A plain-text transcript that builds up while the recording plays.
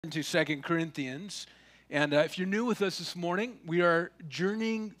To Second Corinthians. And if you're new with us this morning, we are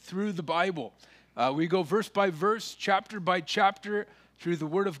journeying through the Bible. We go verse by verse, chapter by chapter through the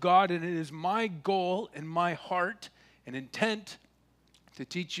Word of God, and it is my goal and my heart and intent to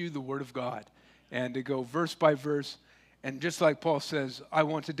teach you the Word of God and to go verse by verse. And just like Paul says, I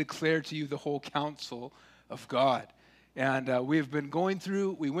want to declare to you the whole counsel of God. And we have been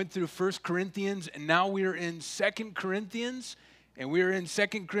we went through First Corinthians, and now we are in Second Corinthians. And we are in 2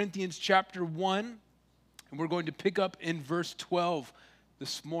 Corinthians chapter 1, and we're going to pick up in verse 12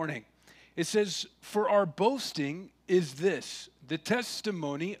 this morning. It says, "For our boasting is this, the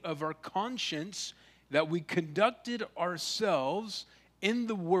testimony of our conscience, that we conducted ourselves in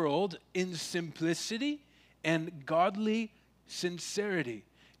the world in simplicity and godly sincerity,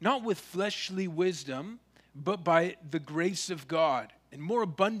 not with fleshly wisdom, but by the grace of God, and more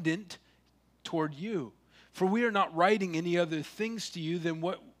abundant toward you. For we are not writing any other things to you than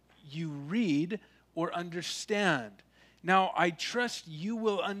what you read or understand. Now, I trust you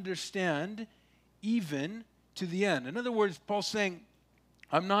will understand even to the end." In other words, Paul's saying,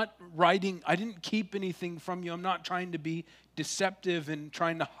 I didn't keep anything from you. I'm not trying to be deceptive and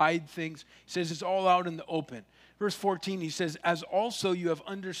trying to hide things. He says it's all out in the open. Verse 14, he says, "As also you have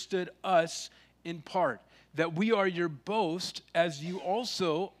understood us in part, that we are your boast, as you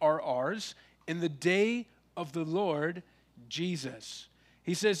also are ours, in the day of the Lord Jesus."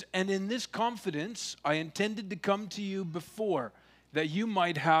 He says, "And in this confidence I intended to come to you before, that you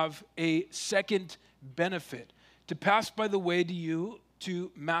might have a second benefit, to pass by the way to you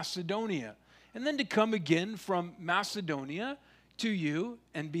to Macedonia, and then to come again from Macedonia to you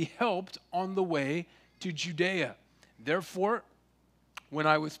and be helped on the way to Judea. Therefore, when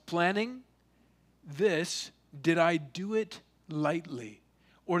I was planning this, did I do it lightly?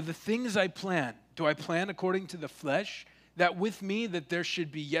 Or the things I plan, do I plan according to the flesh, that with me that there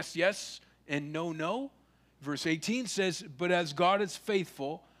should be yes, yes, and no, no?" Verse 18 says, "But as God is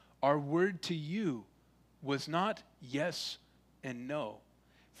faithful, our word to you was not yes and no."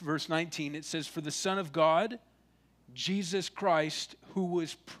 Verse 19, it says, "For the Son of God, Jesus Christ, who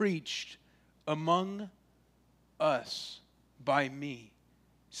was preached among us by me,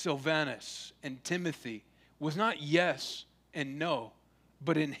 Silvanus, and Timothy, was not yes and no,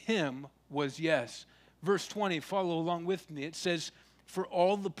 but in him was yes." Verse 20, follow along with me. It says, "For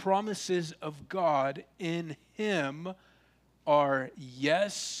all the promises of God in him are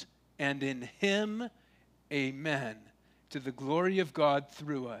yes, and in him amen, to the glory of God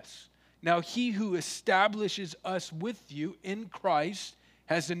through us. Now he who establishes us with you in Christ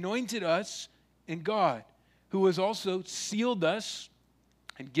has anointed us in God, who has also sealed us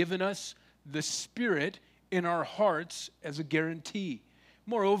and given us the Spirit in our hearts as a guarantee.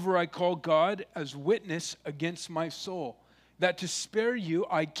 Moreover, I call God as witness against my soul, that to spare you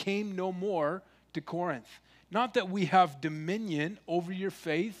I came no more to Corinth. Not that we have dominion over your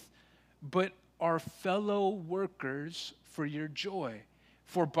faith, but are fellow workers for your joy.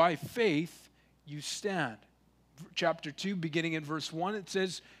 For by faith you stand." Chapter 2, beginning in verse 1, it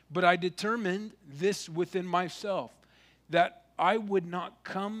says, "But I determined this within myself, that I would not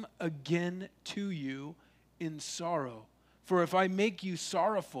come again to you in sorrow. For if I make you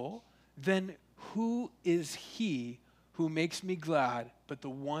sorrowful, then who is he who makes me glad but the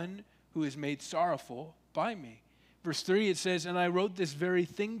one who is made sorrowful by me?" Verse 3, it says, "And I wrote this very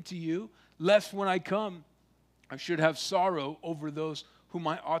thing to you, lest when I come I should have sorrow over those whom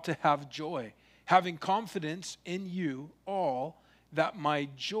I ought to have joy, having confidence in you all, that my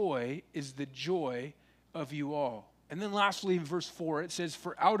joy is the joy of you all." And then lastly, in verse 4, it says,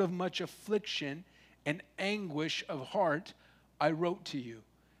 "For out of much affliction and anguish of heart I wrote to you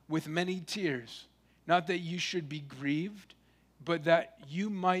with many tears, not that you should be grieved, but that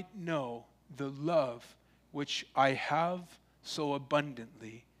you might know the love which I have so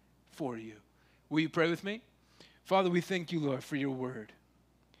abundantly for you." Will you pray with me? Father, we thank you, Lord, for your word.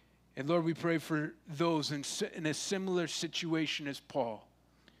 And Lord, we pray for those in a similar situation as Paul,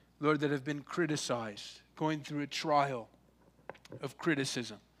 Lord, that have been criticized, going through a trial of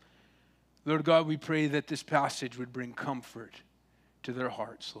criticism. Lord God, we pray that this passage would bring comfort to their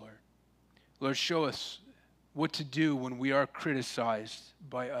hearts, Lord. Lord, show us what to do when we are criticized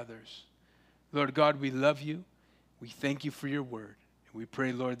by others. Lord God, we love you. We thank you for your word. And we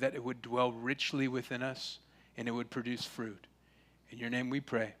pray, Lord, that it would dwell richly within us and it would produce fruit. In your name we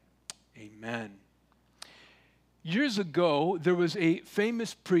pray. Amen. Years ago, there was a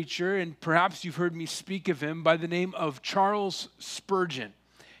famous preacher, and perhaps you've heard me speak of him, by the name of Charles Spurgeon.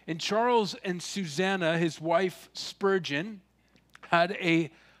 And Charles and Susanna, his wife Spurgeon, had a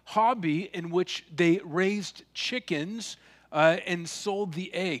hobby in which they raised chickens and sold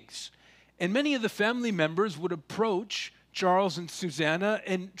the eggs. And many of the family members would approach Charles and Susanna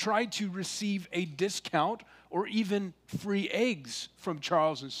and try to receive a discount or even free eggs from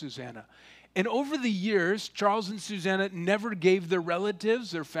Charles and Susanna. And over the years, Charles and Susanna never gave their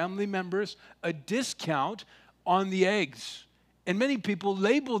relatives, their family members, a discount on the eggs. And many people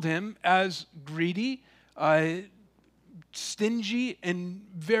labeled him as greedy, stingy in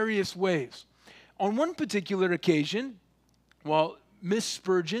various ways. On one particular occasion, while Miss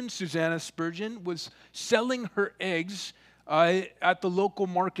Spurgeon, Susanna Spurgeon, was selling her eggs at the local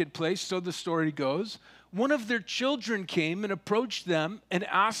marketplace, so the story goes, one of their children came and approached them and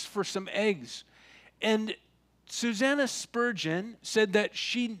asked for some eggs. And Susanna Spurgeon said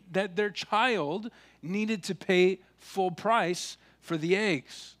that their child needed to pay full price for the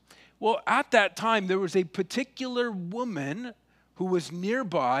eggs. Well, at that time, there was a particular woman who was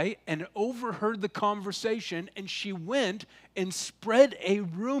nearby and overheard the conversation, and she went and spread a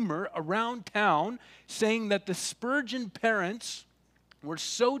rumor around town saying that the Spurgeon parents were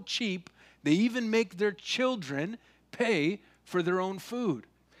so cheap they even make their children pay for their own food.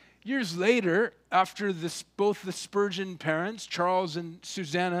 Years later, after both the Spurgeon parents, Charles and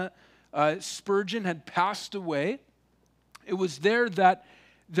Susanna Spurgeon, had passed away, it was there that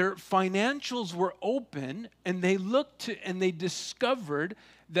their financials were open, and they looked and they discovered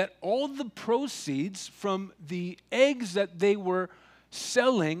that all the proceeds from the eggs that they were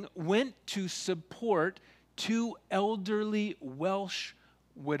selling went to support two elderly Welsh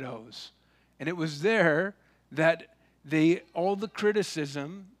widows. And it was there that all the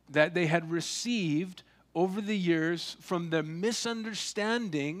criticism that they had received over the years from the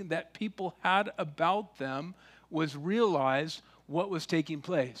misunderstanding that people had about them was realized what was taking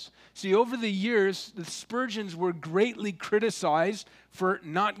place. See, over the years, the Spurgeons were greatly criticized for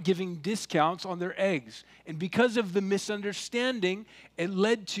not giving discounts on their eggs. And because of the misunderstanding, it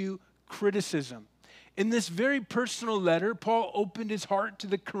led to criticism. In this very personal letter, Paul opened his heart to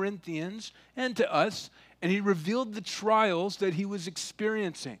the Corinthians and to us, and he revealed the trials that he was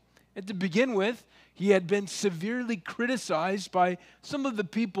experiencing. And to begin with, he had been severely criticized by some of the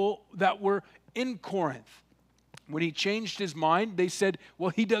people that were in Corinth. When he changed his mind, they said, well,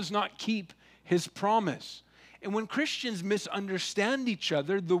 he does not keep his promise. And when Christians misunderstand each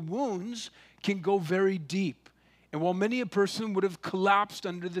other, the wounds can go very deep. And while many a person would have collapsed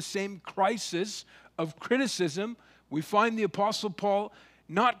under the same crisis of criticism, we find the Apostle Paul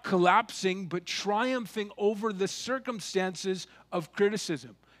not collapsing, but triumphing over the circumstances of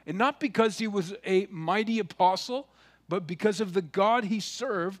criticism. And not because he was a mighty apostle, but because of the God he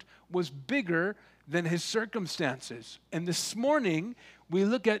served was bigger than his circumstances. And this morning, we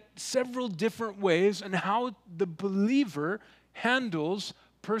look at several different ways on how the believer handles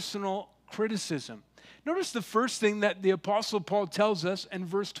personal criticism. Notice the first thing that the Apostle Paul tells us in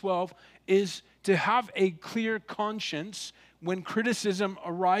verse 12 is to have a clear conscience when criticism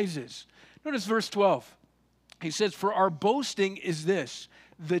arises. Notice verse 12. He says, "For our boasting is this,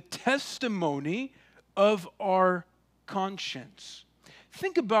 the testimony of our conscience."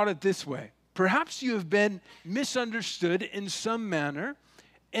 Think about it this way. Perhaps you have been misunderstood in some manner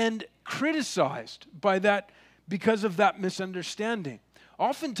and criticized by that because of that misunderstanding.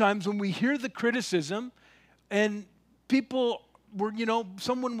 Oftentimes when we hear the criticism and people were,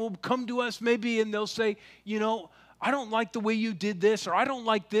 someone will come to us maybe and they'll say, I don't like the way you did this, or I don't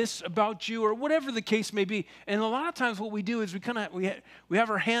like this about you, or whatever the case may be. And a lot of times what we do is we have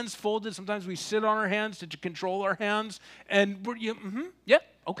our hands folded. Sometimes we sit on our hands to control our hands, and we're, yeah,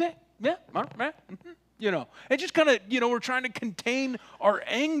 okay, yeah, and just kind of, we're trying to contain our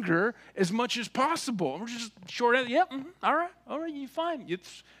anger as much as possible. We're just short, all right, you're fine.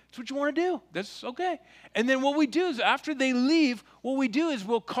 It's what you want to do. That's okay. And then what we do is after they leave,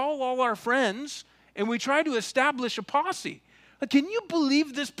 we'll call all our friends, and we try to establish a posse. Like, can you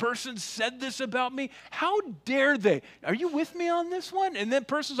believe this person said this about me? How dare they? Are you with me on this one? And then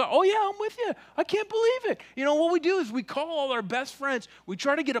person's like, oh yeah, I'm with you. I can't believe it. What we do is we call all our best friends. We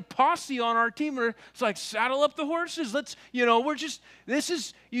try to get a posse on our team. It's like, saddle up the horses. Let's,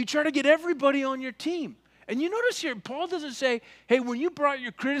 you try to get everybody on your team. And you notice here, Paul doesn't say, hey, when you brought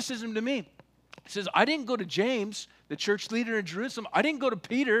your criticism to me, he says, I didn't go to James, the church leader in Jerusalem. I didn't go to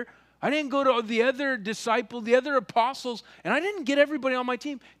Peter. I didn't go to the other disciples, the other apostles, and I didn't get everybody on my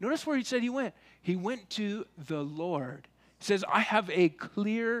team. Notice where he said he went. He went to the Lord. He says, I have a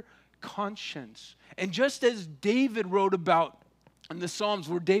clear conscience. And just as David wrote about in the Psalms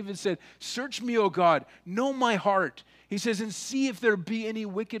where David said, search me, O God, know my heart. He says, and see if there be any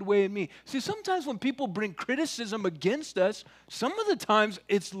wicked way in me. See, sometimes when people bring criticism against us, some of the times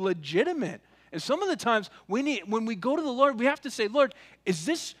it's legitimate. And some of the times when we go to the Lord, we have to say, Lord, is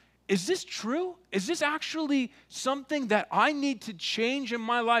this true? Is this actually something that I need to change in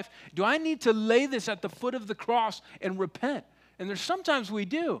my life? Do I need to lay this at the foot of the cross and repent? And there's sometimes we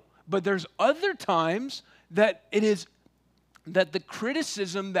do, but there's other times that it is that the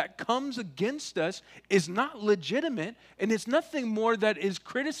criticism that comes against us is not legitimate, and it's nothing more that is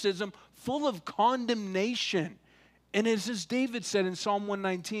criticism full of condemnation. And as David said in Psalm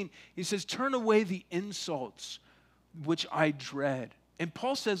 119, he says, turn away the insults which I dread. And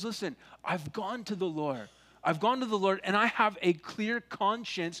Paul says, listen, I've gone to the Lord. I've gone to the Lord, and I have a clear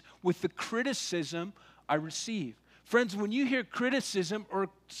conscience with the criticism I receive. Friends, when you hear criticism or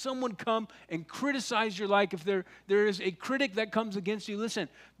someone come and criticize your life, if there is a critic that comes against you, listen,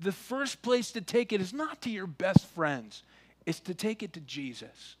 the first place to take it is not to your best friends. It's to take it to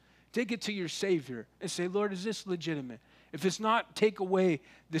Jesus. Take it to your Savior and say, Lord, is this legitimate? If it's not, take away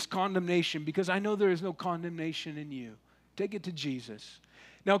this condemnation, because I know there is no condemnation in you. Take it to Jesus.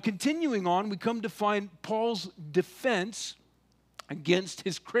 Now, continuing on, we come to find Paul's defense against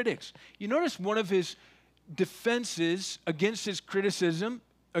his critics. You notice one of his defenses against his criticism,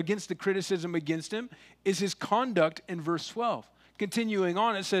 against the criticism against him, is his conduct in verse 12. Continuing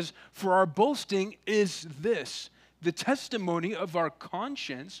on, it says, for our boasting is this, the testimony of our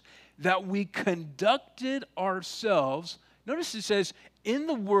conscience, that we conducted ourselves, notice it says, in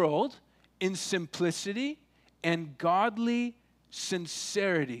the world, in simplicity and godly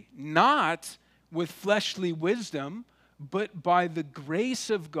sincerity, not with fleshly wisdom, but by the grace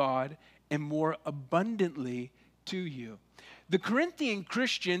of God, and more abundantly to you. The Corinthian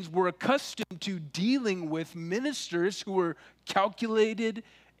Christians were accustomed to dealing with ministers who were calculated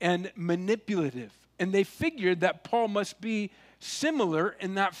and manipulative. And they figured that Paul must be similar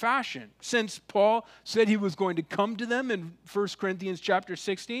in that fashion. Since Paul said he was going to come to them in 1 Corinthians chapter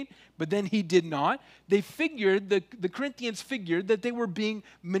 16, but then he did not, the Corinthians figured that they were being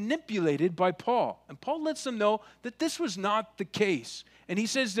manipulated by Paul. And Paul lets them know that this was not the case. And he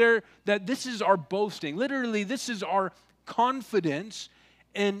says there that this is our boasting. Literally, this is our confidence.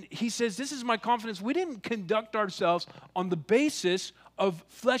 And he says, this is my confidence. We didn't conduct ourselves on the basis of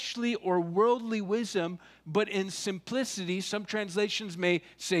fleshly or worldly wisdom, but in simplicity. Some translations may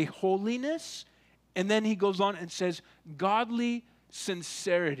say holiness. And then he goes on and says godly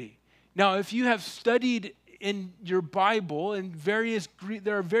sincerity. Now, if you have studied in your Bible,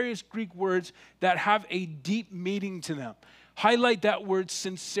 there are various Greek words that have a deep meaning to them. Highlight that word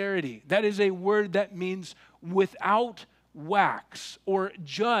sincerity. That is a word that means without wax, or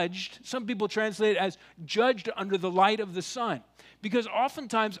judged. Some people translate it as judged under the light of the sun. Because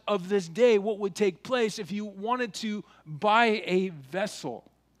oftentimes of this day, what would take place if you wanted to buy a vessel?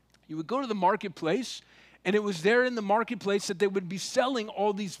 You would go to the marketplace, and it was there in the marketplace that they would be selling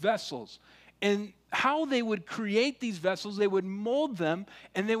all these vessels. And how they would create these vessels, they would mold them,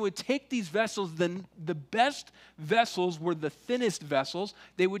 and they would take these vessels, the best vessels were the thinnest vessels.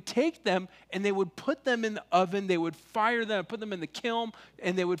 They would take them and they would put them in the oven, they would fire them, put them in the kiln,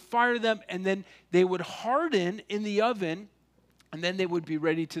 and they would fire them, and then they would harden in the oven, and then they would be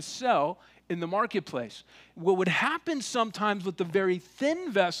ready to sell in the marketplace. What would happen sometimes with the very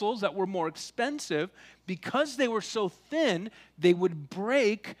thin vessels that were more expensive, because they were so thin, they would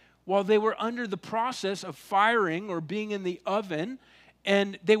break while they were under the process of firing or being in the oven,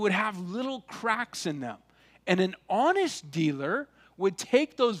 and they would have little cracks in them. And an honest dealer would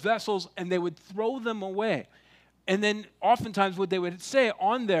take those vessels and they would throw them away. And then oftentimes what they would say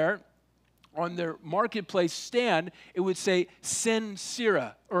on their marketplace stand, it would say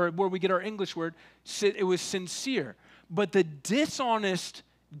sincera, or where we get our English word, it was sincere. But the dishonest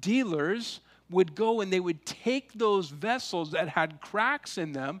dealers would go and they would take those vessels that had cracks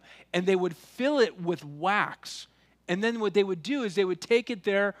in them and they would fill it with wax. And then what they would do is they would take it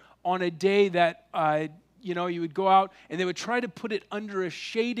there on a day that, you would go out and they would try to put it under a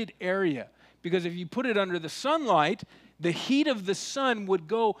shaded area. Because if you put it under the sunlight, the heat of the sun would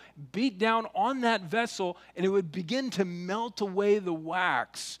go beat down on that vessel and it would begin to melt away the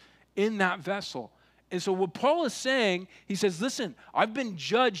wax in that vessel. And so what Paul is saying, he says, listen, I've been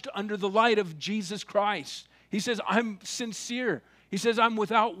judged under the light of Jesus Christ. He says, I'm sincere. He says, I'm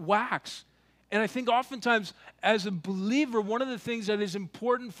without wax. And I think oftentimes as a believer, one of the things that is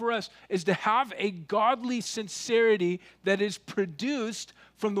important for us is to have a godly sincerity that is produced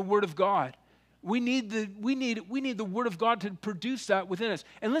from the Word of God. We need the Word of God to produce that within us.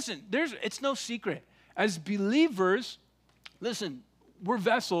 And listen, it's no secret. As believers, listen, we're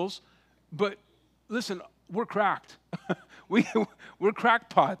vessels, but listen, we're cracked. We're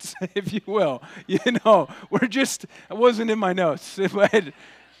crackpots, if you will. It wasn't in my notes.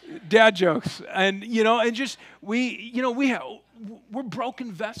 Dad jokes. And, and just, we're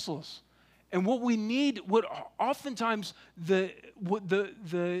broken vessels. And what we need, what oftentimes the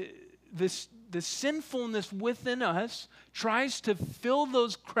sinfulness within us tries to fill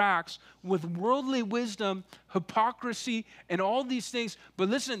those cracks with worldly wisdom, hypocrisy, and all these things. But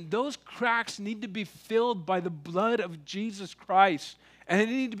listen, those cracks need to be filled by the blood of Jesus Christ. And they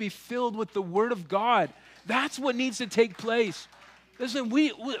need to be filled with the Word of God. That's what needs to take place. Listen, we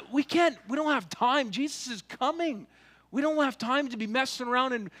don't have time. Jesus is coming. We don't have time to be messing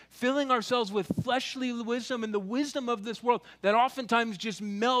around and filling ourselves with fleshly wisdom and the wisdom of this world that oftentimes just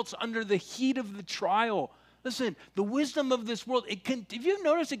melts under the heat of the trial. Listen, the wisdom of this world, if you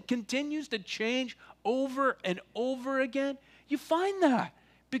notice, it continues to change over and over again. You find that.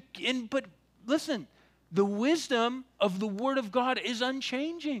 But listen, the wisdom of the Word of God is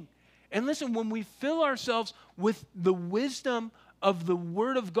unchanging. And listen, when we fill ourselves with the wisdom of the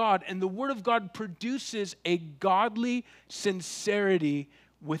Word of God, and the Word of God produces a godly sincerity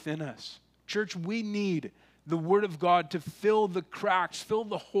within us. Church, we need the Word of God to fill the cracks, fill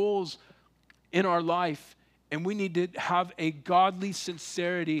the holes in our life, and we need to have a godly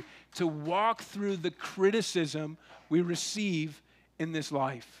sincerity to walk through the criticism we receive in this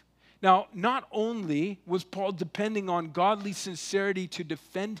life. Now, not only was Paul depending on godly sincerity to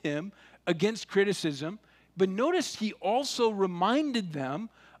defend him against criticism, but notice he also reminded them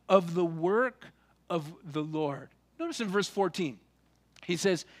of the work of the Lord. Notice in verse 14, he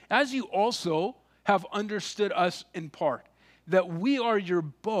says, as you also have understood us in part, that we are your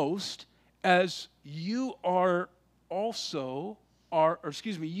boast, as you also are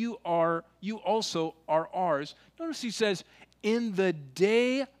ours. Notice he says, in the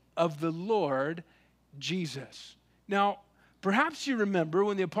day of the Lord Jesus. Now, perhaps you remember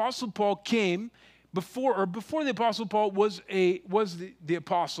when the Apostle Paul came, before the Apostle Paul was the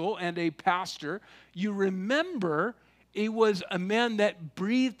apostle and a pastor, you remember he was a man that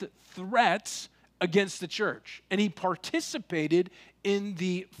breathed threats against the church. And he participated in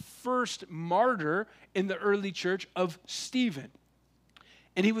the first martyr in the early church of Stephen.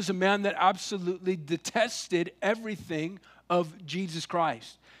 And he was a man that absolutely detested everything of Jesus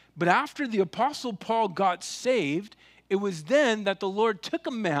Christ. But after the Apostle Paul got saved, it was then that the Lord took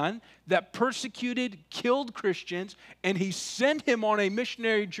a man that persecuted, killed Christians, and he sent him on a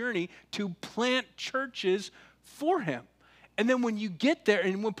missionary journey to plant churches for him. And then when you get there,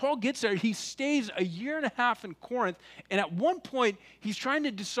 and when Paul gets there, he stays a year and a half in Corinth. And at one point, he's trying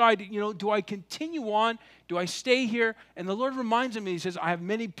to decide, do I continue on? Do I stay here? And the Lord reminds him, and he says, I have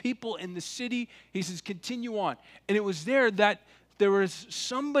many people in the city. He says, continue on. And it was there that there was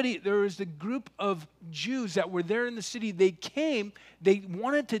the group of Jews that were there in the city. They came, they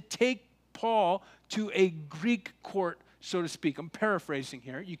wanted to take Paul to a Greek court, so to speak. I'm paraphrasing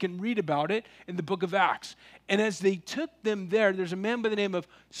here. You can read about it in the book of Acts. And as they took them there, there's a man by the name of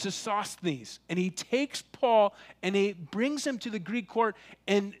Sosthenes. And he takes Paul and he brings him to the Greek court.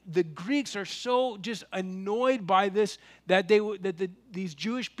 And the Greeks are so just annoyed by this that these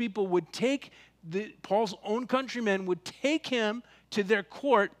Jewish people would take Paul's own countrymen would take him to their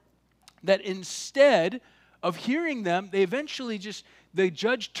court, that instead of hearing them, the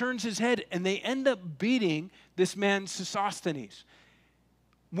judge turns his head and they end up beating this man Sosthenes.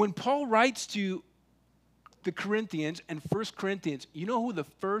 When Paul writes to the Corinthians and 1 Corinthians, you know who the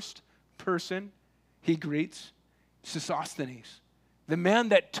first person he greets? Sosthenes, the man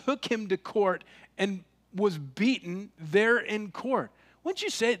that took him to court and was beaten there in court. Wouldn't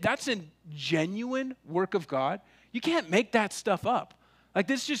you say that's a genuine work of God? You can't make that stuff up. Like,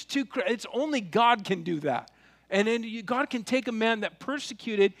 this is just it's only God can do that. And then God can take a man that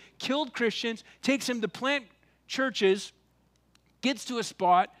persecuted, killed Christians, takes him to plant churches, gets to a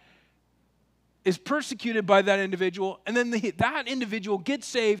spot, is persecuted by that individual, and then that individual gets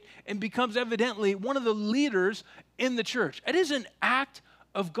saved and becomes evidently one of the leaders in the church. It is an act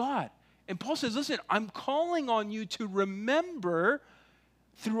of God. And Paul says, listen, I'm calling on you to remember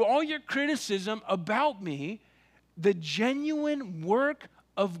through all your criticism about me, the genuine work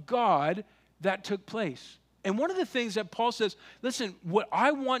of God that took place. And one of the things that Paul says, listen, what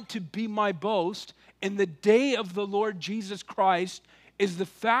I want to be my boast in the day of the Lord Jesus Christ is the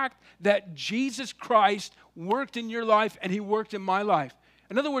fact that Jesus Christ worked in your life and he worked in my life.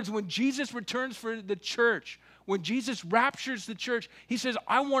 In other words, when Jesus returns for the church, when Jesus raptures the church, he says,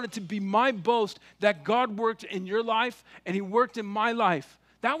 I want it to be my boast that God worked in your life and he worked in my life.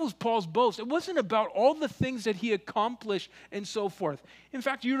 That was Paul's boast. It wasn't about all the things that he accomplished and so forth. In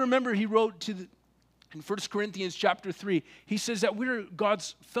fact, you remember he wrote in 1 Corinthians chapter 3, he says that we're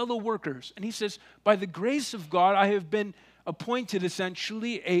God's fellow workers. And he says, by the grace of God, I have been appointed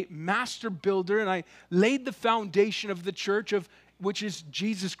essentially a master builder, and I laid the foundation of the church, of which is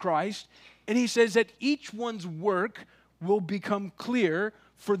Jesus Christ. And he says that each one's work will become clear,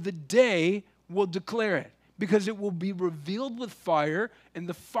 for the day will declare it, because it will be revealed with fire, and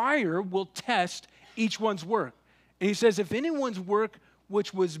the fire will test each one's work. And he says, if anyone's work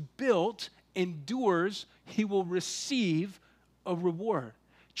which was built endures, he will receive a reward.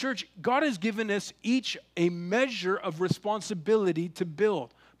 Church, God has given us each a measure of responsibility to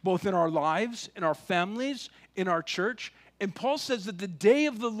build, both in our lives, in our families, in our church. And Paul says that the day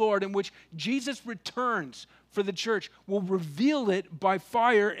of the Lord, in which Jesus returns for the church, will reveal it by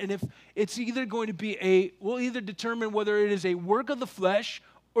fire. And if it's either going to be we'll either determine whether it is a work of the flesh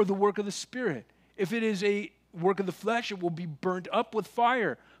or the work of the Spirit. If it is a work of the flesh, it will be burnt up with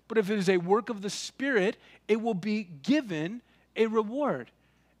fire. But if it is a work of the Spirit, it will be given a reward.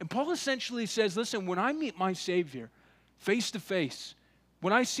 And Paul essentially says, listen, when I meet my Savior face to face,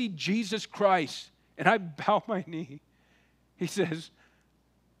 when I see Jesus Christ and I bow my knee, he says,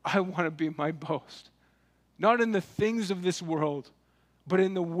 I want to be my boast. Not in the things of this world, but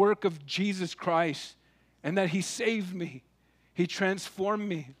in the work of Jesus Christ, and that he saved me. He transformed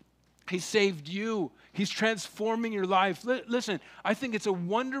me. He saved you. He's transforming your life. Listen, I think it's a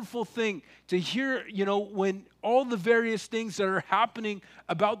wonderful thing to hear, when all the various things that are happening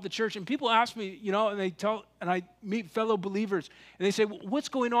about the church, and people ask me, and I meet fellow believers, and they say, well, what's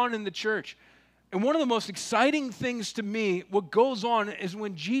going on in the church? And one of the most exciting things to me, what goes on, is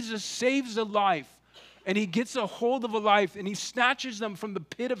when Jesus saves a life, and he gets a hold of a life, and he snatches them from the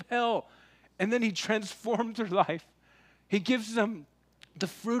pit of hell, and then he transforms their life. He gives them the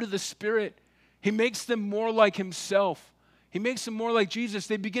fruit of the Spirit. He makes them more like himself. He makes them more like Jesus.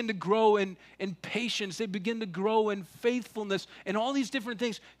 They begin to grow in patience. They begin to grow in faithfulness and all these different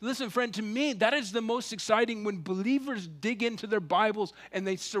things. Listen, friend, to me, that is the most exciting, when believers dig into their Bibles and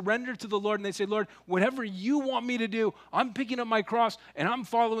they surrender to the Lord and they say, Lord, whatever you want me to do, I'm picking up my cross and I'm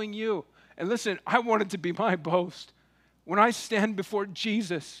following you. And listen, I want it to be my boast. When I stand before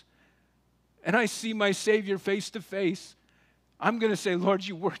Jesus and I see my Savior face to face, I'm going to say, Lord,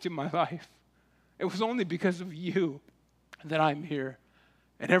 you worked in my life. It was only because of you that I'm here,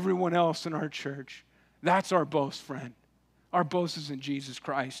 and everyone else in our church. That's our boast, friend. Our boast is in Jesus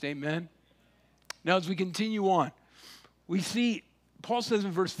Christ. Amen. Now, as we continue on, we see, Paul says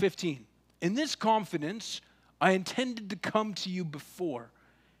in verse 15, in this confidence, I intended to come to you before,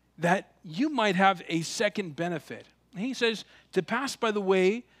 that you might have a second benefit. And he says, to pass by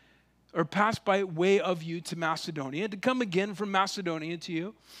way of you to Macedonia, to come again from Macedonia to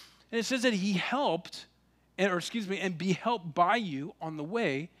you. And it says that he helped, and be helped by you on the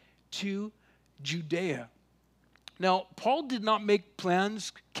way to Judea. Now, Paul did not make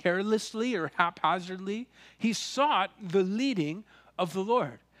plans carelessly or haphazardly. He sought the leading of the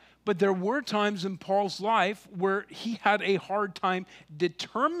Lord. But there were times in Paul's life where he had a hard time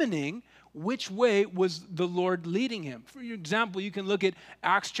determining which way was the Lord leading him. For example, you can look at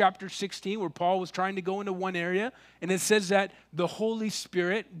Acts chapter 16, where Paul was trying to go into one area, and it says that the Holy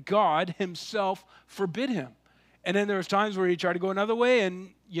Spirit, God himself, forbid him. And then there was times where he tried to go another way, and,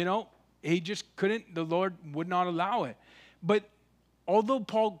 he just couldn't, the Lord would not allow it. But although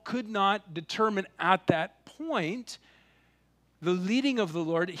Paul could not determine at that point the leading of the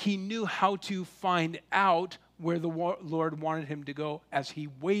Lord, he knew how to find out where the Lord wanted him to go as he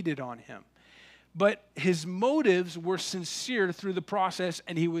waited on him. But his motives were sincere through the process,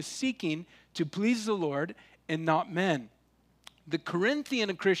 and he was seeking to please the Lord and not men. The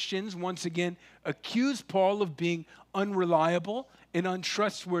Corinthian Christians, once again, accused Paul of being unreliable and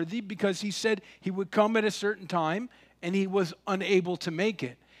untrustworthy because he said he would come at a certain time and he was unable to make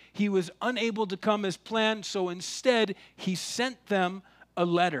it. He was unable to come as planned, so instead he sent them a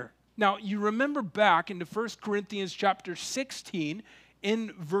letter. Now, you remember back into 1 Corinthians chapter 16,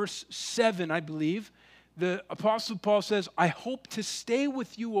 in verse 7, I believe, the Apostle Paul says, I hope to stay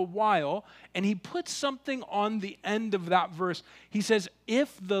with you a while, and he puts something on the end of that verse. He says,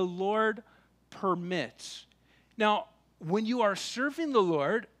 if the Lord permits. Now, when you are serving the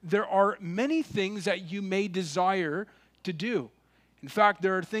Lord, there are many things that you may desire to do. In fact,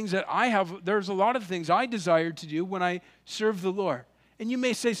 there's a lot of things I desire to do when I serve the Lord. And you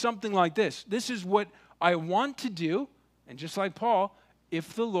may say something like this: this is what I want to do, and just like Paul,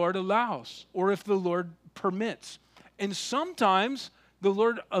 if the Lord allows, or if the Lord permits. And sometimes the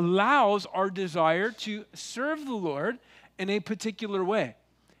Lord allows our desire to serve the Lord in a particular way.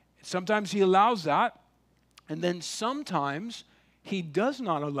 Sometimes he allows that, and then sometimes he does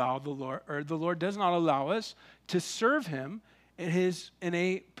not allow the Lord does not allow us to serve him in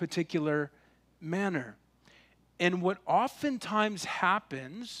a particular manner. And what oftentimes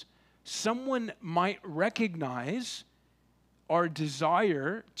happens, someone might recognize our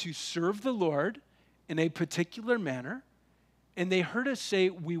desire to serve the Lord in a particular manner, and they heard us say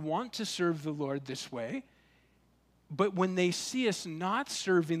we want to serve the Lord this way, but when they see us not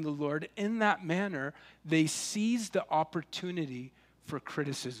serving the Lord in that manner, they seize the opportunity for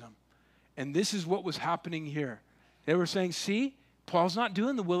criticism. And this is what was happening here. They were saying, see, Paul's not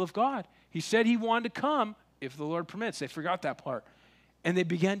doing the will of God. He said he wanted to come if the Lord permits. They forgot that part. And they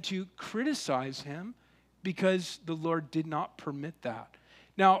began to criticize him because the Lord did not permit that.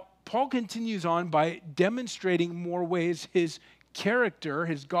 Now, Paul continues on by demonstrating more ways his character,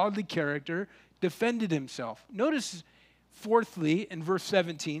 his godly character, defended himself. Notice, fourthly, in verse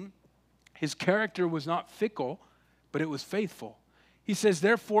 17, his character was not fickle, but it was faithful. He says,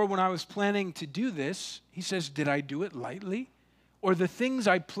 therefore, when I was planning to do this, he says, did I do it lightly? Or the things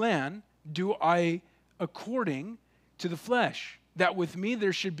I plan, do I according to the flesh? That with me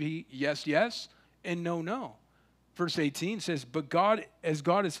there should be yes, yes, and no, no. Verse 18 says, but God, as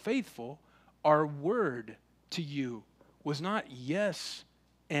God is faithful, our word to you was not yes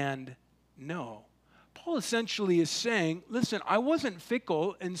and no. Paul essentially is saying, listen, I wasn't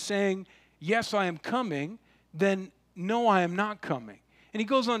fickle in saying, yes, I am coming, then no, I am not coming. And he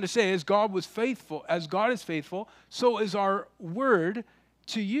goes on to say, as God is faithful, so is our word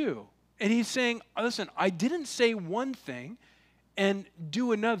to you. And he's saying, listen, I didn't say one thing and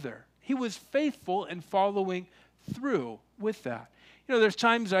do another. He was faithful in following through with that. You know, there's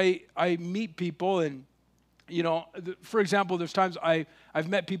times I meet people and, you know, for example, there's times I've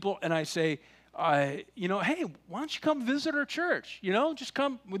met people and I say, you know, hey, why don't you come visit our church? You know, just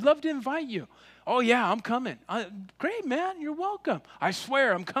come. We'd love to invite you. Oh, yeah, I'm coming. Great, man. You're welcome. I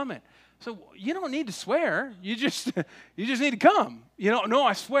swear I'm coming. So you don't need to swear. You just need to come. You know, no,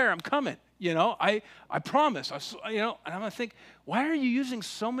 I swear I'm coming. You know, I promise. You know, and I'm going to think, why are you using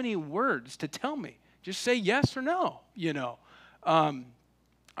so many words to tell me? Just say yes or no, you know. I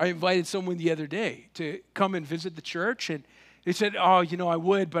invited someone the other day to come and visit the church, and they said, oh, you know, I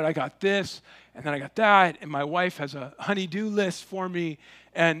would, but I got this, and then I got that, and my wife has a honey-do list for me,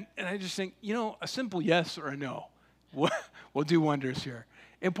 and I just think, you know, a simple yes or a no will do wonders here.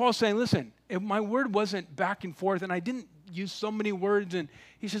 And Paul's saying, listen, if my word wasn't back and forth, and I didn't use so many words, and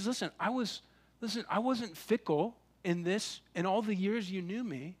he says, listen, I wasn't fickle in this in all the years you knew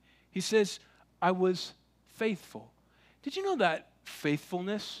me. He says, I was faithful. Did you know that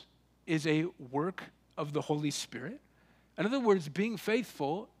faithfulness is a work of the Holy Spirit? In other words, being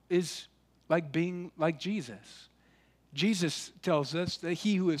faithful is like being like Jesus. Jesus tells us that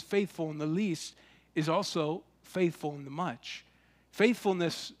he who is faithful in the least is also faithful in the much.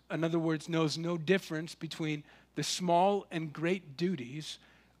 Faithfulness, in other words, knows no difference between the small and great duties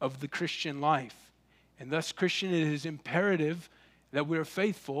of the Christian life. And thus, Christian, it is imperative that we are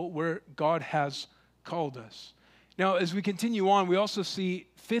faithful where God has called us. Now, as we continue on, we also see,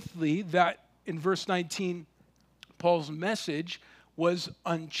 fifthly, that in verse 19, Paul's message was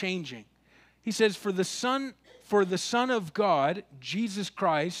unchanging. He says, for the Son of God, Jesus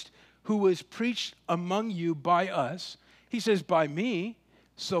Christ, who was preached among you by us, he says, by me,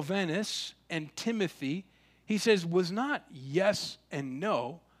 Silvanus, and Timothy, he says, was not yes and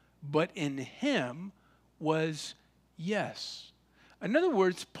no, but in him was yes. In other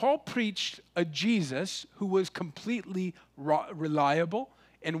words, Paul preached a Jesus who was completely reliable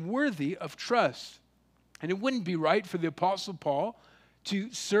and worthy of trust. And it wouldn't be right for the Apostle Paul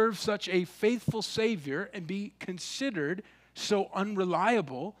to serve such a faithful Savior and be considered so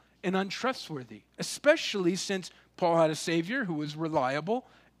unreliable and untrustworthy, especially since Paul had a Savior who was reliable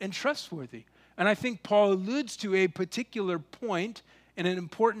and trustworthy. And I think Paul alludes to a particular point and an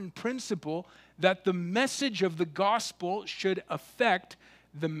important principle that the message of the gospel should affect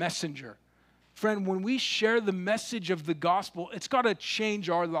the messenger. Friend, when we share the message of the gospel, it's got to change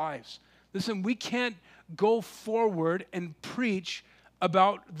our lives. Listen, we can't go forward and preach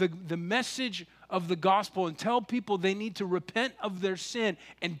about the message of the gospel and tell people they need to repent of their sin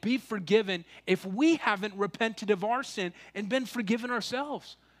and be forgiven if we haven't repented of our sin and been forgiven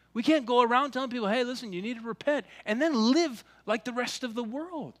ourselves. We can't go around telling people, hey, listen, you need to repent, and then live like the rest of the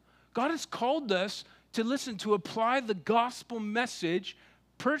world. God has called us to listen, to apply the gospel message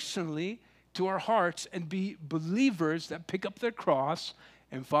personally to our hearts and be believers that pick up their cross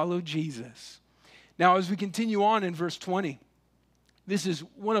and follow Jesus. Now, as we continue on in verse 20, this is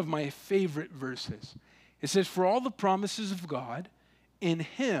one of my favorite verses. It says, for all the promises of God, in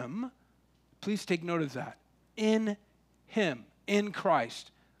him, please take note of that, in him, in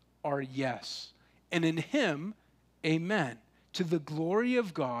Christ, are yes. And in him, amen, to the glory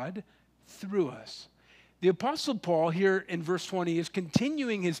of God through us. The Apostle Paul here in verse 20 is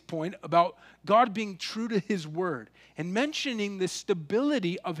continuing his point about God being true to his word and mentioning the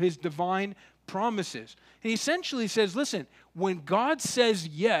stability of his divine promises. And he essentially says, listen, when God says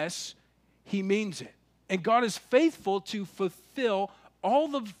yes, he means it. And God is faithful to fulfill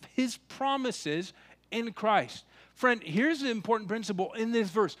all of his promises in Christ. Friend, here's the important principle in this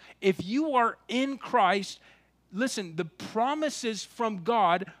verse. If you are in Christ, listen, the promises from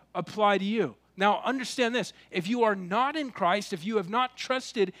God apply to you. Now, understand this. If you are not in Christ, if you have not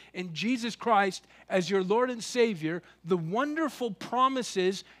trusted in Jesus Christ as your Lord and Savior, the wonderful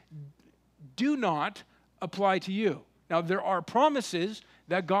promises do not apply to you. Now, there are promises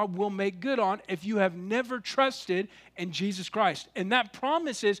that God will make good on if you have never trusted in Jesus Christ. And that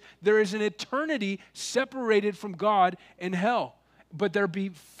promise is there is an eternity separated from God in hell. But there be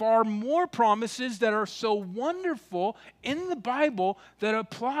far more promises that are so wonderful in the Bible that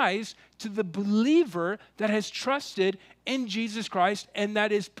applies to the believer that has trusted in Jesus Christ and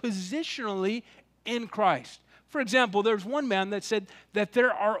that is positionally in Christ. For example, there's one man that said that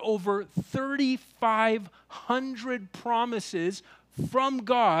there are over 3,500 promises from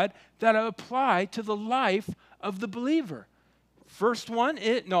God that apply to the life of the believer. First one,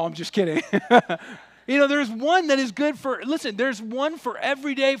 no, I'm just kidding. There's one that is good for, listen, there's one for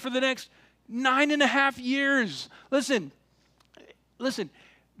every day for the next 9.5 years. Listen,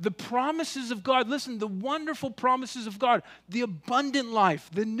 the promises of God, listen, the wonderful promises of God, the abundant life,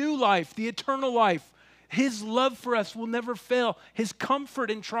 the new life, the eternal life, his love for us will never fail. His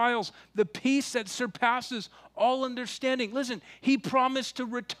comfort in trials, the peace that surpasses all understanding. Listen, he promised to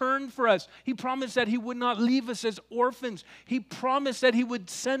return for us. He promised that he would not leave us as orphans. He promised that he would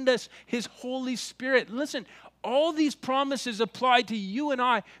send us his Holy Spirit. Listen, all these promises apply to you and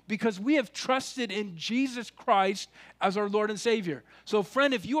I because we have trusted in Jesus Christ as our Lord and Savior. So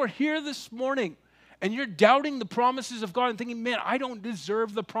friend, if you are here this morning and you're doubting the promises of God and thinking, man, I don't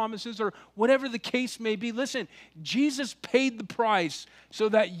deserve the promises or whatever the case may be. Listen, Jesus paid the price so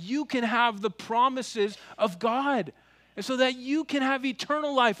that you can have the promises of God and so that you can have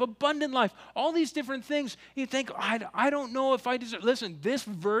eternal life, abundant life, all these different things. You think, I don't know if I deserve. Listen, this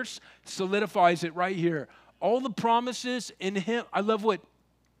verse solidifies it right here. All the promises in him. I love what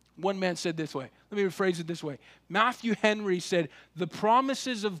one man said this way. Let me rephrase it this way. Matthew Henry said, the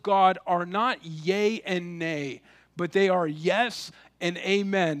promises of God are not yea and nay, but they are yes and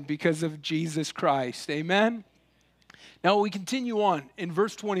amen because of Jesus Christ. Amen? Now we continue on in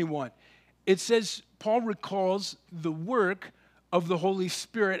verse 21. It says, Paul recalls the work of the Holy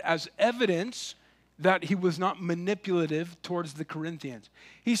Spirit as evidence that he was not manipulative towards the Corinthians.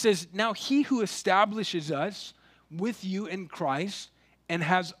 He says, now he who establishes us with you in Christ and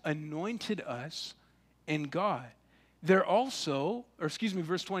has anointed us in God. Verse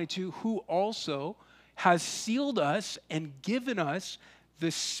 22, who also has sealed us and given us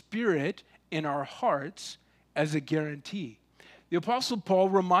the Spirit in our hearts as a guarantee. The Apostle Paul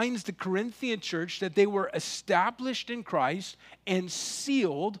reminds the Corinthian church that they were established in Christ and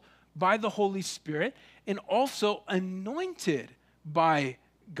sealed by the Holy Spirit and also anointed by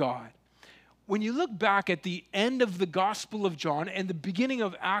God. When you look back at the end of the Gospel of John and the beginning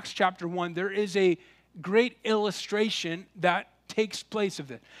of Acts chapter 1, there is a great illustration that takes place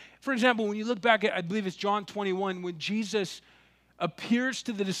of it. For example, when you look back at, I believe it's John 21, when Jesus appears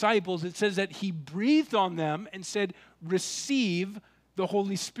to the disciples, it says that he breathed on them and said, receive the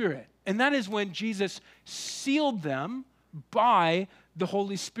Holy Spirit. And that is when Jesus sealed them by the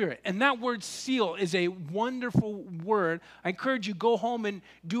Holy Spirit. And that word seal is a wonderful word. I encourage you, go home and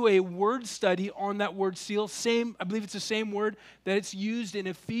do a word study on that word seal. I believe it's the same word that it's used in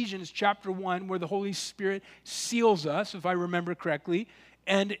Ephesians chapter 1 where the Holy Spirit seals us, if I remember correctly.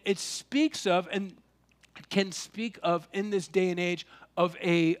 And it speaks of, and can speak of in this day and age, of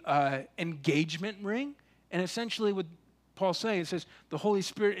a engagement ring. And essentially what Paul's saying, it says the Holy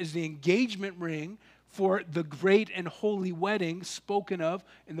Spirit is the engagement ring for the great and holy wedding spoken of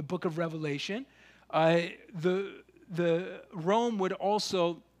in the book of Revelation. The Rome would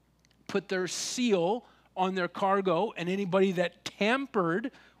also put their seal on their cargo, and anybody that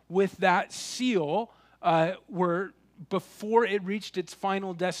tampered with that seal before it reached its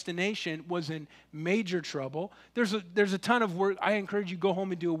final destination was in major trouble. There's a ton of work. I encourage you to go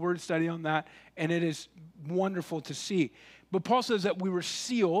home and do a word study on that, and it is wonderful to see. But Paul says that we were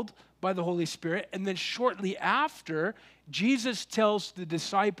sealed by the Holy Spirit, and then shortly after, Jesus tells the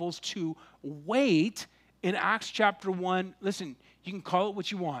disciples to wait in Acts chapter 1. Listen, you can call it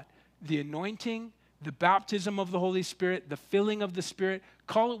what you want. The anointing, the baptism of the Holy Spirit, the filling of the Spirit,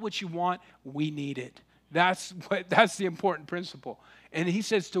 call it what you want. We need it. That's the important principle. And he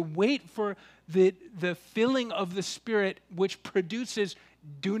says to wait for the filling of the Spirit, which produces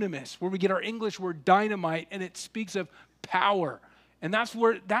dunamis, where we get our English word dynamite, and it speaks of power. And that's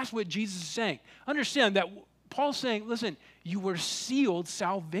what Jesus is saying. Understand that Paul's saying, listen, you were sealed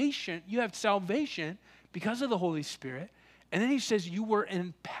salvation. You have salvation because of the Holy Spirit. And then he says you were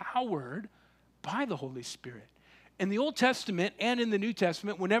empowered by the Holy Spirit. In the Old Testament and in the New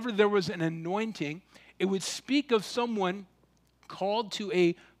Testament, whenever there was an anointing, it would speak of someone called to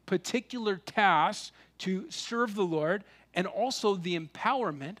a particular task to serve the Lord, and also the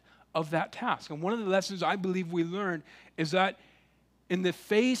empowerment of that task. And one of the lessons I believe we learned is that in the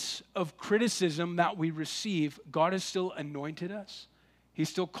face of criticism that we receive, God has still anointed us. He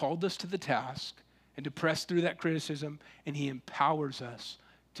still called us to the task and to press through that criticism, and he empowers us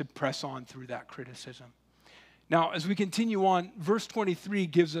to press on through that criticism. Now, as we continue on, verse 23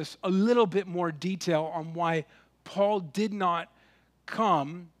 gives us a little bit more detail on why Paul did not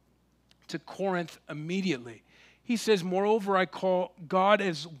come to Corinth immediately. He says, moreover, I call God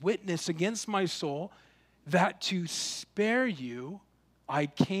as witness against my soul that to spare you, I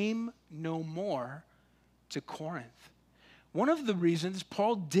came no more to Corinth. One of the reasons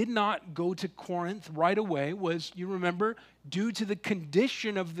Paul did not go to Corinth right away was, you remember, due to the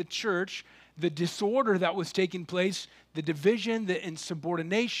condition of the church, the disorder that was taking place, the division, the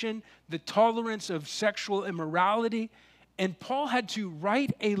insubordination, the tolerance of sexual immorality. And Paul had to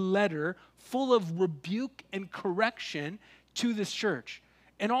write a letter full of rebuke and correction to this church.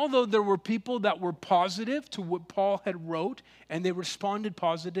 And although there were people that were positive to what Paul had wrote, and they responded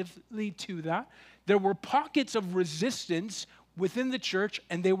positively to that, there were pockets of resistance within the church,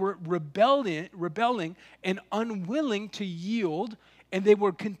 and they were rebelling and unwilling to yield, and they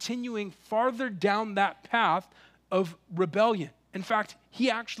were continuing farther down that path of rebellion. In fact,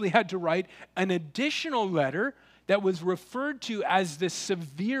 he actually had to write an additional letter that was referred to as the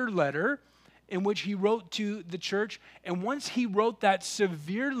severe letter, in which he wrote to the church. And once he wrote that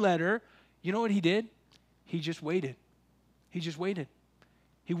severe letter, you know what he did? He just waited. He just waited.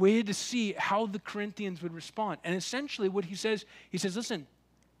 He waited to see how the Corinthians would respond. And essentially what he says, listen,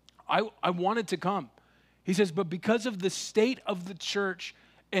 I wanted to come. He says, but because of the state of the church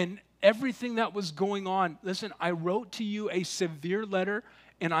and everything that was going on, listen, I wrote to you a severe letter,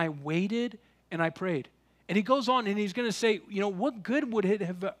 and I waited and I prayed. And he goes on and he's going to say, what good would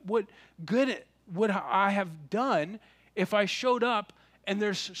I have done if I showed up and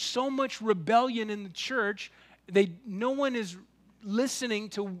there's so much rebellion in the church, no one is listening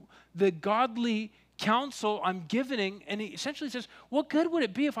to the godly counsel I'm giving. And he essentially says, what good would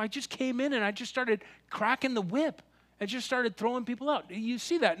it be if I just came in and I just started cracking the whip and just started throwing people out? You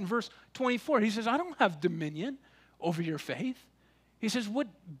see that in verse 24. He says, I don't have dominion over your faith. He says, what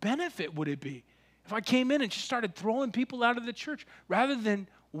benefit would it be if I came in and just started throwing people out of the church rather than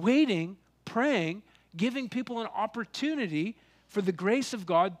waiting, praying, giving people an opportunity for the grace of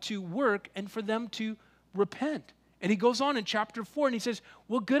God to work and for them to repent? And he goes on in chapter 4 and he says,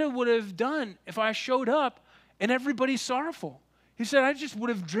 what good it would have done if I showed up and everybody's sorrowful. He said, I just would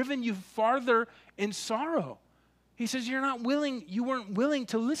have driven you farther in sorrow. He says, you weren't willing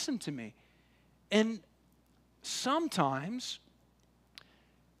to listen to me. And sometimes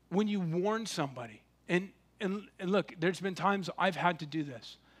when you warn somebody, and look, there's been times I've had to do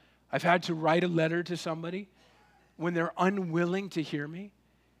this. I've had to write a letter to somebody when they're unwilling to hear me,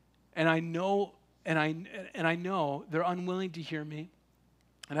 and I know they're unwilling to hear me,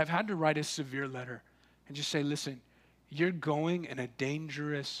 and I've had to write a severe letter and just say, listen, you're going in a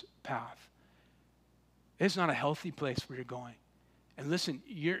dangerous path. It's not a healthy place where you're going. And listen,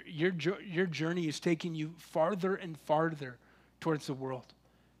 your journey is taking you farther and farther towards the world.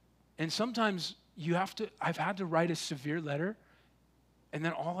 And sometimes I've had to write a severe letter, and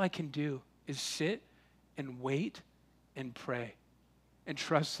then all I can do is sit and wait and pray and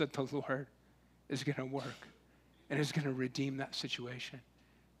trust that the Lord is going to work and is going to redeem that situation.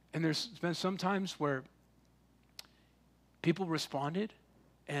 And there's been some times where people responded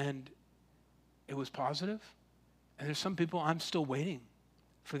and it was positive. And there's some people I'm still waiting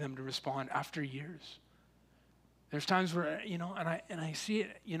for them to respond after years. There's times where, and I see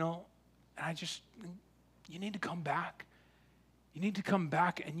it, and I just, you need to come back. You need to come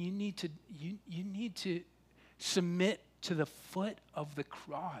back, and you need to submit to the foot of the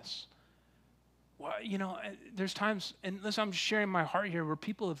cross. Well, there's times, and listen, I'm just sharing my heart here, where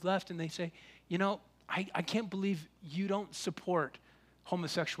people have left and they say, I can't believe you don't support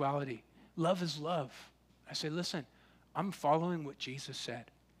homosexuality. Love is love. I say, listen, I'm following what Jesus said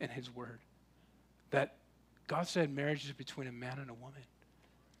in his word, that God said marriage is between a man and a woman.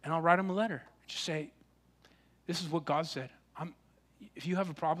 And I'll write him a letter. Just say, This is what God said. If you have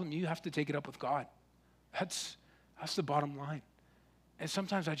a problem, you have to take it up with God. That's the bottom line. And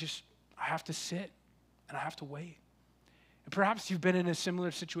sometimes I have to sit and I have to wait. And perhaps you've been in a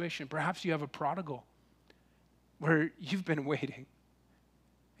similar situation. Perhaps you have a prodigal where you've been waiting.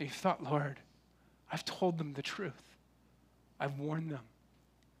 And you thought, Lord, I've told them the truth. I've warned them.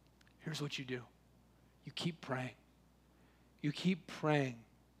 Here's what you do. You keep praying. You keep praying.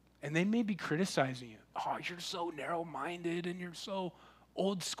 And they may be criticizing you. Oh, you're so narrow-minded and you're so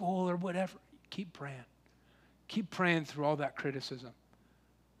old school or whatever. Keep praying. Keep praying through all that criticism.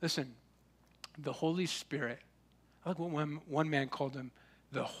 Listen, the Holy Spirit, I like what one man called him,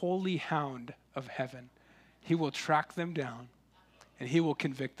 the holy hound of heaven. He will track them down and he will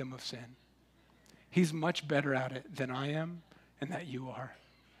convict them of sin. He's much better at it than I am and that you are.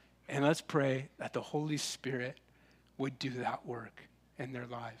 And let's pray that the Holy Spirit would do that work in their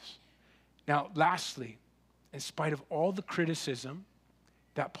lives. Now, lastly, in spite of all the criticism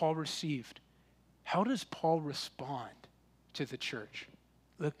that Paul received, how does Paul respond to the church?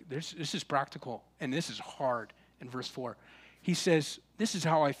 Look, this is practical, and this is hard in verse 4. He says, this is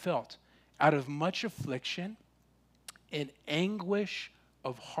how I felt. Out of much affliction and anguish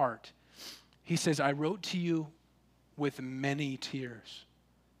of heart. He says, I wrote to you with many tears.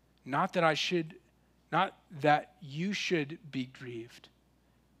 Not that you should be grieved.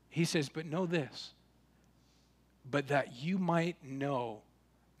 He says, but know this, but that you might know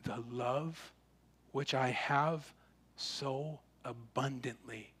the love which I have so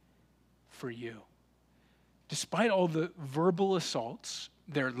abundantly for you. Despite all the verbal assaults,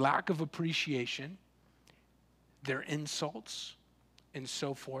 their lack of appreciation, their insults, and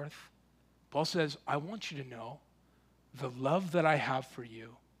so forth, Paul says, I want you to know the love that I have for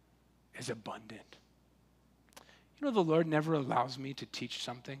you is abundant. You know, the Lord never allows me to teach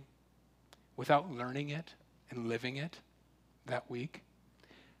something without learning it and living it that week.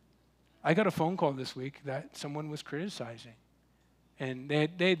 I got a phone call this week that someone was criticizing. And they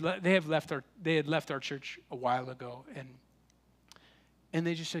had left our church a while ago, and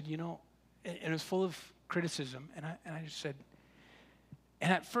they just said, you know, and it was full of criticism, and I just said,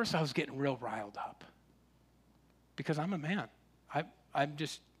 and at first I was getting real riled up because I'm a man.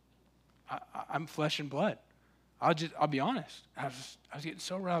 I'm flesh and blood. I'll be honest. I was getting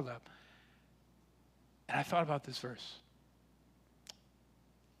so riled up, and I thought about this verse.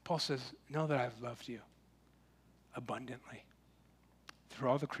 Paul says, know that I've loved you abundantly through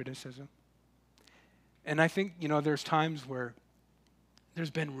all the criticism. And I think, you know, there's times where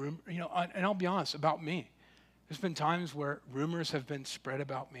there's been rumor, you know, and I'll be honest about me. There's been times where rumors have been spread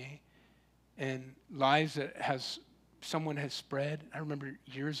about me and lies that someone has spread. I remember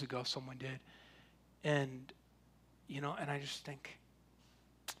years ago someone did. And, you know, and I just think,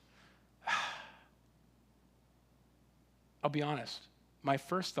 I'll be honest. My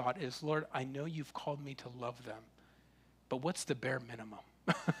first thought is, Lord, I know you've called me to love them, but what's the bare minimum?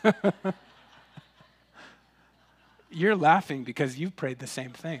 You're laughing because you've prayed the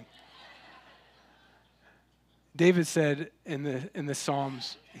same thing. David said in the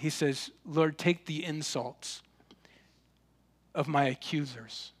Psalms, he says, Lord, take the insults of my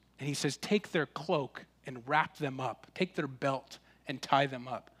accusers. And he says, take their cloak and wrap them up. Take their belt and tie them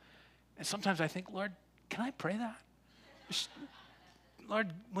up. And sometimes I think, Lord, can I pray that?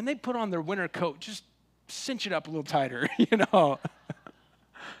 Lord, when they put on their winter coat, just cinch it up a little tighter, you know.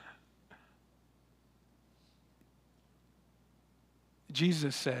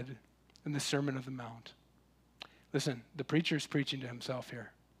 Jesus said in the Sermon on the Mount, listen, the preacher's preaching to himself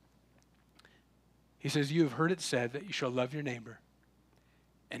here. He says, you have heard it said that you shall love your neighbor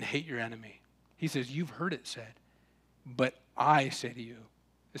and hate your enemy. He says, you've heard it said, but I say to you,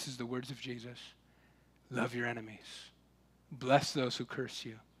 this is the words of Jesus, love your enemies. Bless those who curse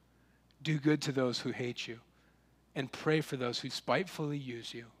you. Do good to those who hate you. And pray for those who spitefully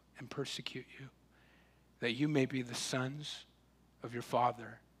use you and persecute you, that you may be the sons of your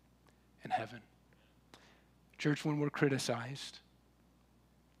Father in heaven. Church, when we're criticized,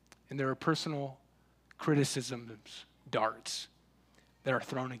 and there are personal criticisms, darts, that are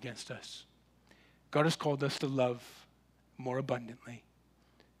thrown against us, God has called us to love more abundantly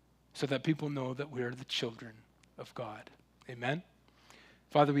so that people know that we are the children of God. Amen?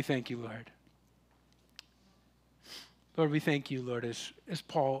 Father, we thank you, Lord. Lord, we thank you, Lord, as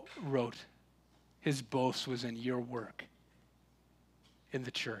Paul wrote, his boast was in your work in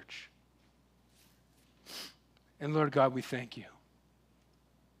the church. And Lord God, we thank you.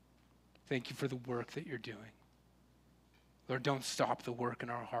 Thank you for the work that you're doing. Lord, don't stop the work in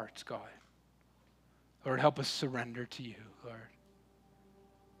our hearts, God. Lord, help us surrender to you, Lord.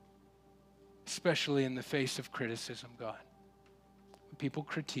 especially in the face of criticism, God. When people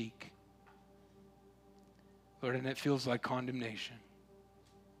critique, Lord, and it feels like condemnation.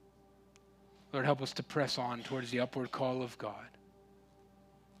 Lord, help us to press on towards the upward call of God.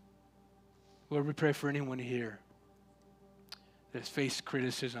 Lord, we pray for anyone here that has faced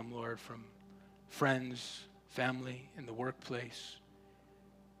criticism, Lord, from friends, family, in the workplace,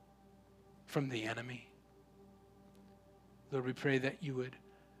 from the enemy. Lord, we pray that you would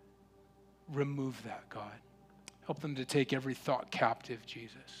remove that, God. Help them to take every thought captive,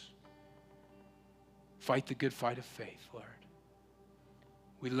 Jesus. Fight the good fight of faith, Lord.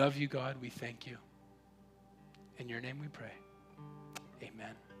 We love you, God. We thank you. In your name we pray.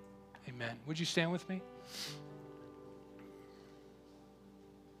 Amen. Amen. Would you stand with me?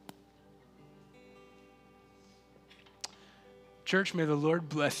 Church, may the Lord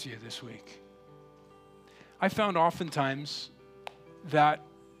bless you this week. I found oftentimes that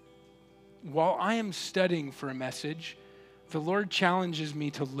while I am studying for a message, the Lord challenges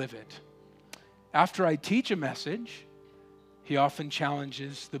me to live it. After I teach a message, he often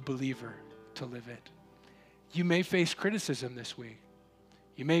challenges the believer to live it. You may face criticism this week.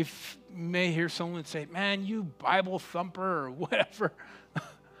 You may hear someone say, man, you Bible thumper or whatever.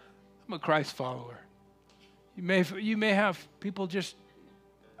 I'm a Christ follower. You may have people just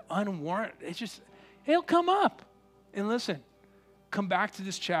unwarranted. It'll come up. And listen, come back to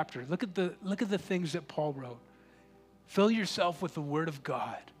this chapter. Look at the things that Paul wrote. Fill yourself with the word of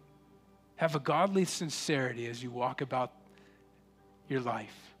God. Have a godly sincerity as you walk about your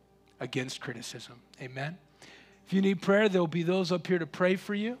life against criticism. Amen. If you need prayer, there'll be those up here to pray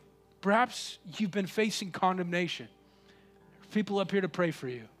for you. Perhaps you've been facing condemnation. There's people up here to pray for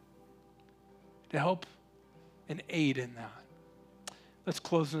you, to help and aid in that. Let's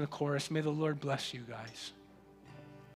close in the chorus. May the Lord bless you guys.